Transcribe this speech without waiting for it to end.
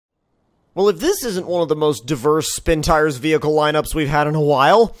Well, if this isn't one of the most diverse Spin Tires vehicle lineups we've had in a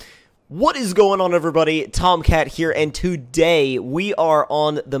while, what is going on, everybody? Tomcat here, and today we are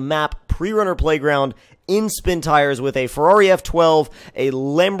on the map Pre-Runner Playground in Spin Tires with a Ferrari F12, a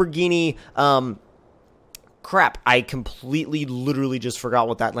Lamborghini, crap, I completely, literally just forgot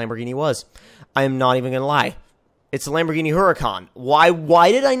what that Lamborghini was. I am not even gonna lie. It's a Lamborghini Huracan.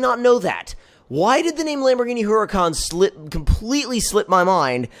 Why did I not know that? Why did the name Lamborghini Huracan completely slip my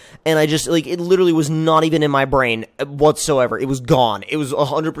mind, and I just, like, it literally was not even in my brain whatsoever. It was gone. It was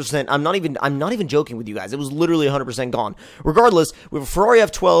 100%, I'm not even joking with you guys. It was literally 100% gone. Regardless, we have a Ferrari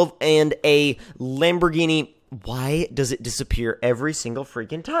F12 and a Lamborghini. Why does it disappear every single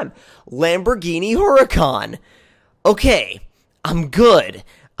freaking time? Lamborghini Huracan. Okay, I'm good,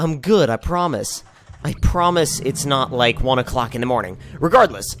 I promise. I promise it's not like 1 o'clock in the morning.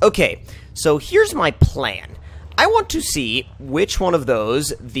 Regardless, okay, so here's my plan. I want to see which one of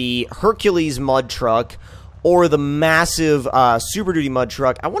those, the Hercules mud truck or the massive Super Duty mud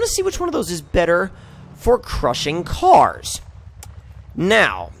truck, I want to see which one of those is better for crushing cars.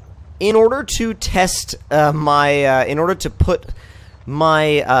 Now, in order to test in order to put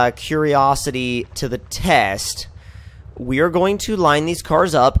my curiosity to the test, we are going to line these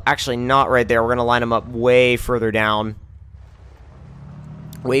cars up. Actually, not right there. We're going to line them up way further down.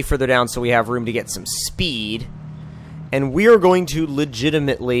 Way further down so we have room to get some speed. And we are going to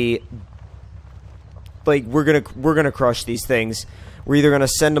legitimately, like, we're going to crush these things. We're either going to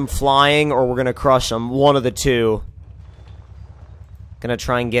send them flying or we're going to crush them. One of the two. Going to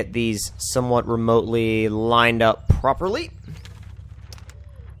try and get these somewhat remotely lined up properly.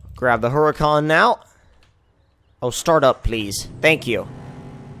 Grab the Huracan now. Oh, start up, please. Thank you.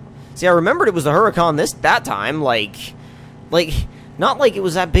 See, I remembered it was the Huracan that time. Like, not like it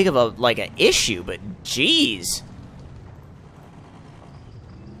was that big of a, like, an issue, but jeez.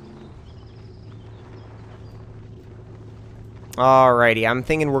 Alrighty, I'm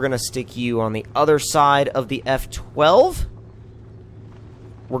thinking we're gonna stick you on the other side of the F12.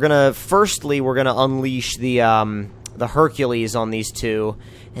 We're gonna unleash the Hercules on these two,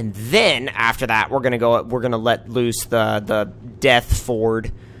 and then after that we're gonna let loose the Death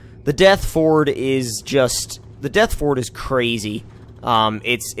Ford. The Death Ford is crazy.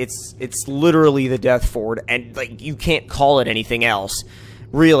 It's literally the Death Ford, and, like, you can't call it anything else.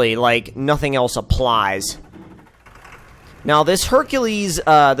 Really, like, nothing else applies. Now this Hercules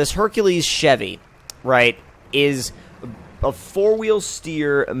Chevy, right, is a four-wheel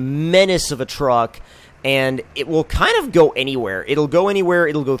steer menace of a truck. And it will kind of go anywhere. It'll go anywhere.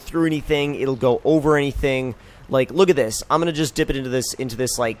 It'll go through anything. It'll go over anything. Like, look at this. I'm gonna just dip it into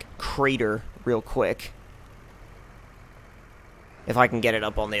this like crater real quick. If I can get it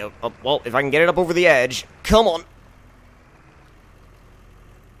up on the well, if I can get it up over the edge. Come on.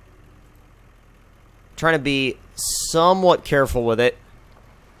 Trying to be somewhat careful with it.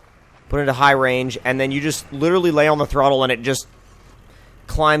 Put it into high range, and then you just literally lay on the throttle, and it just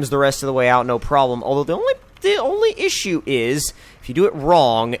climbs the rest of the way out, no problem. Although the only issue is if you do it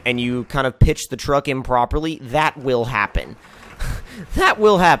wrong and you kind of pitch the truck improperly, that will happen. That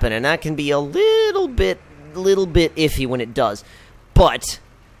will happen, and that can be a little bit iffy when it does. But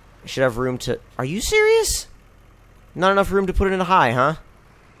I should have room to. Are you serious? Not enough room to put it in high, huh?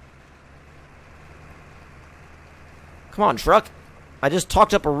 Come on, truck. I just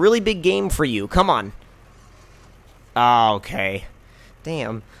talked up a really big game for you. Come on. Ah, okay.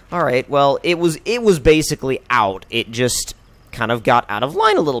 Damn. Alright, well, it was basically out. It just kind of got out of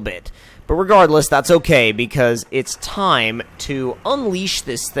line a little bit. But regardless, that's okay, because it's time to unleash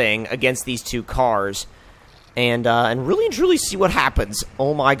this thing against these two cars. And really and truly see what happens.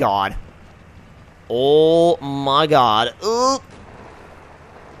 Oh my god. Oh my god.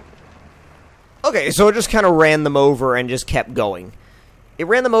 Okay, so it just kind of ran them over and just kept going. It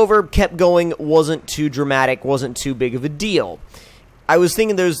ran them over, kept going, wasn't too dramatic, wasn't too big of a deal. I was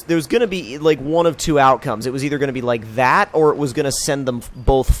thinking there's going to be, like, one of two outcomes. It was either going to be like that, or it was going to send them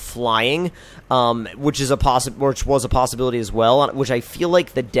both flying, which was a possibility as well, which I feel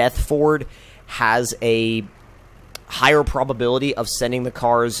like the Death Ford has a higher probability of sending the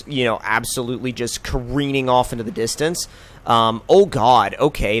cars, you know, absolutely just careening off into the distance. Oh god,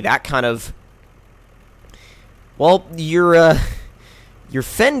 okay, that kind of... Well, your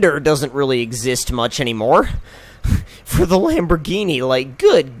fender doesn't really exist much anymore. For the Lamborghini, like,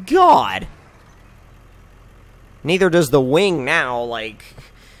 good god. Neither does the wing now, like,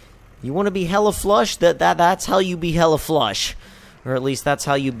 you want to be hella flush? That's how you be hella flush. Or at least that's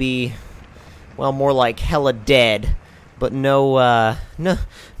how you be, well, more like hella dead. But no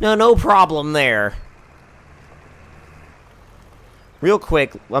problem there. real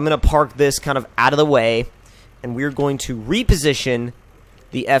quick, I'm going to park this kind of out of the way, and we're going to reposition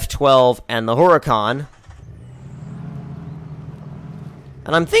the F12 and the Huracan.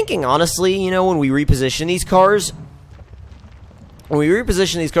 And I'm thinking, honestly, you know, when we reposition these cars,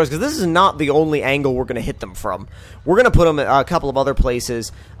 because this is not the only angle we're going to hit them from. We're going to put them at a couple of other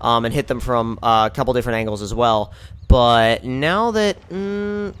places and hit them from a couple different angles as well. But now that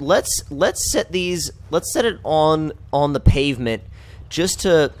let's set it on the pavement just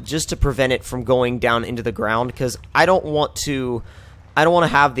to prevent it from going down into the ground, because I don't want to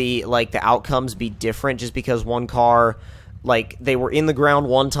have the outcomes be different just because one car, like, they were in the ground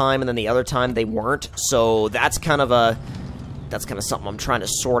one time and then the other time they weren't. So that's kind of something I'm trying to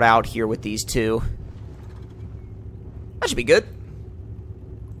sort out here with these two. That should be good.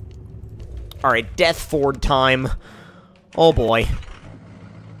 Alright, Death Ford time. Oh boy.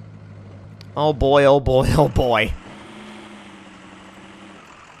 Oh boy, oh boy, oh boy.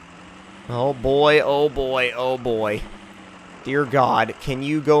 Oh boy, oh boy, oh boy. Dear God, can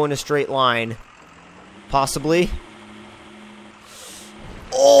you go in a straight line? Possibly?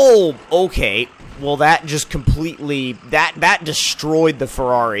 Oh, okay. Well, that just completely... That destroyed the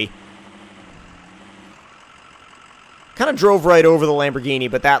Ferrari. Kind of drove right over the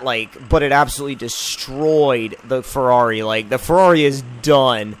Lamborghini, but it absolutely destroyed the Ferrari. Like, the Ferrari is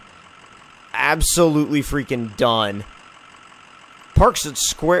done. Absolutely freaking done. Parks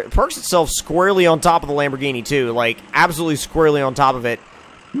itself squarely on top of the Lamborghini, too. Like, absolutely squarely on top of it.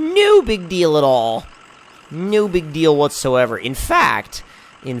 No big deal at all. No big deal whatsoever. In fact,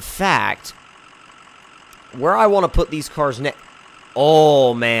 where I want to put these cars next...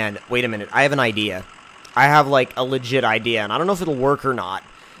 Oh, man. Wait a minute. I have an idea. I have, like, a legit idea, and I don't know if it'll work or not,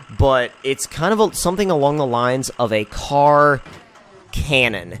 but it's kind of something along the lines of a car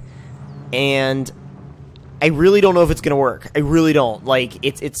cannon, and I really don't know if it's going to work. I really don't. Like,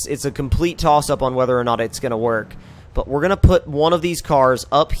 it's a complete toss-up on whether or not it's going to work, but we're going to put one of these cars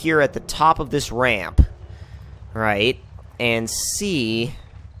up here at the top of this ramp, right, and see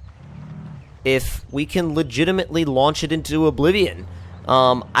if we can legitimately launch it into oblivion.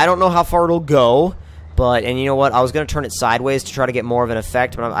 I don't know how far it'll go, and you know what, I was going to turn it sideways to try to get more of an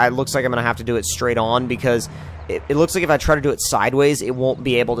effect, but it looks like I'm going to have to do it straight on, because it looks like if I try to do it sideways, it won't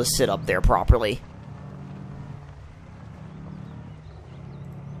be able to sit up there properly.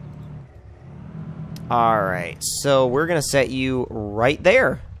 Alright, so we're going to set you right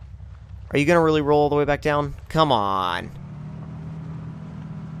there. Are you going to really roll all the way back down? Come on.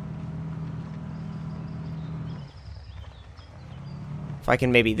 If I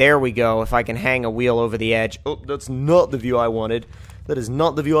can maybe, there we go, if I can hang a wheel over the edge. Oh, that's not the view I wanted. That is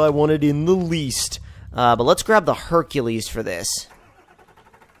not the view I wanted in the least. But let's grab the Hercules for this.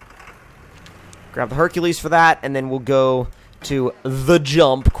 Grab the Hercules for that, and then we'll go to the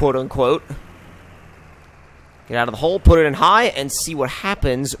jump, quote-unquote. Get out of the hole, put it in high, and see what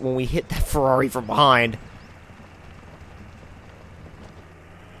happens when we hit that Ferrari from behind.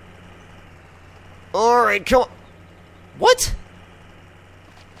 Alright, come on. What?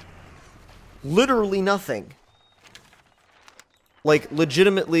 Literally nothing. Like,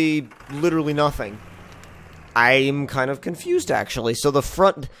 legitimately, literally nothing. I'm kind of confused, actually. So the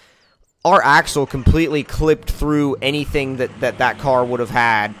front... Our axle completely clipped through anything that car would have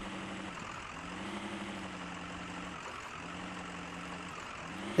had.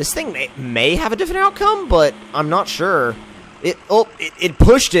 This thing may have a different outcome, but I'm not sure. It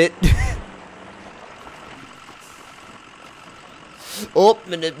pushed it.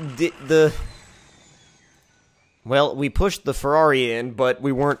 And well, we pushed the Ferrari in, but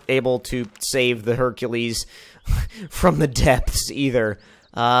we weren't able to save the Hercules from the depths either.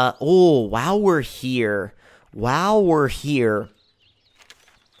 Oh, while we're here,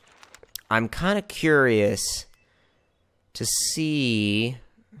 I'm kind of curious to see,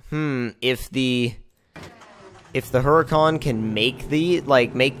 if the Huracan can make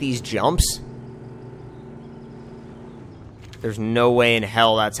these jumps. There's no way in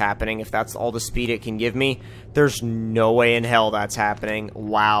hell that's happening. If that's all the speed it can give me, there's no way in hell that's happening.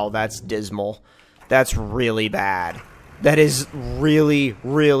 Wow, that's dismal. That's really bad. That is really,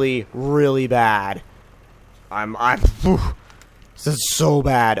 really, really bad. This is so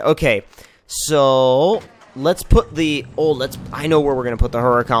bad. Okay, so let's put the... I know where we're gonna put the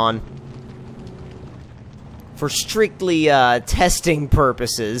Huracan. For strictly testing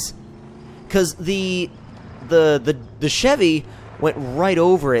purposes, because the Chevy went right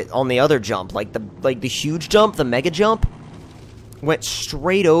over it on the other jump, like the huge jump, the mega jump, went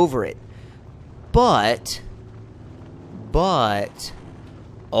straight over it. But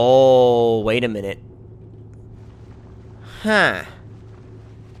oh, wait a minute. Huh.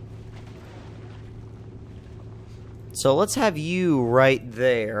 So let's have you right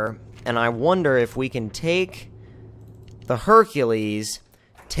there, and I wonder if we can take the Hercules,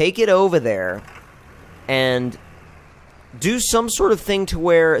 take it over there, and do some sort of thing to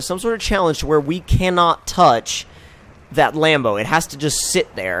where, some sort of challenge to where we cannot touch that Lambo. It has to just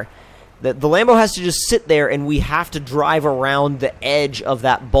sit there. The Lambo has to just sit there, and we have to drive around the edge of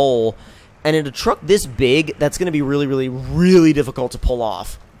that bowl. And in a truck this big, that's going to be really, really, really difficult to pull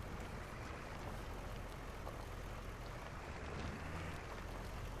off.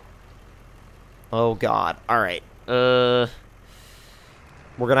 Oh, God. Alright. We're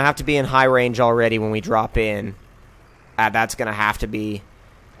going to have to be in high range already when we drop in. That's going to have to be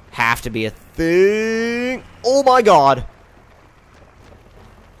a thing. Oh, my God.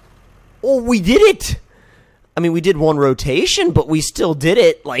 Oh, we did it! I mean, we did one rotation, but we still did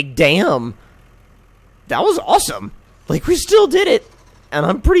it. Like, damn. That was awesome. Like, we still did it. And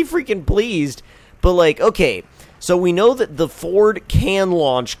I'm pretty freaking pleased. But, like, okay. So we know that the Ford can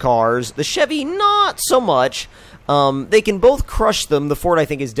launch cars. The Chevy, not so much. They can both crush them. The Ford, I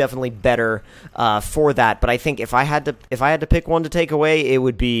think, is definitely better for that. But I think if I had to pick one to take away,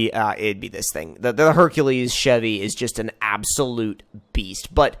 it'd be this thing. The Hercules Chevy is just an absolute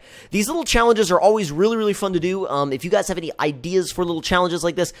beast. But these little challenges are always really, really fun to do. If you guys have any ideas for little challenges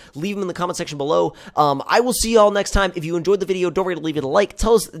like this, leave them in the comment section below. I will see y'all next time. If you enjoyed the video, don't forget to leave it a like.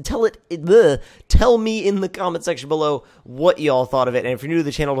 Tell me in the comment section below what y'all thought of it. And if you're new to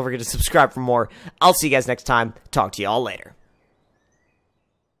the channel, don't forget to subscribe for more. I'll see you guys next time. Talk to y'all later.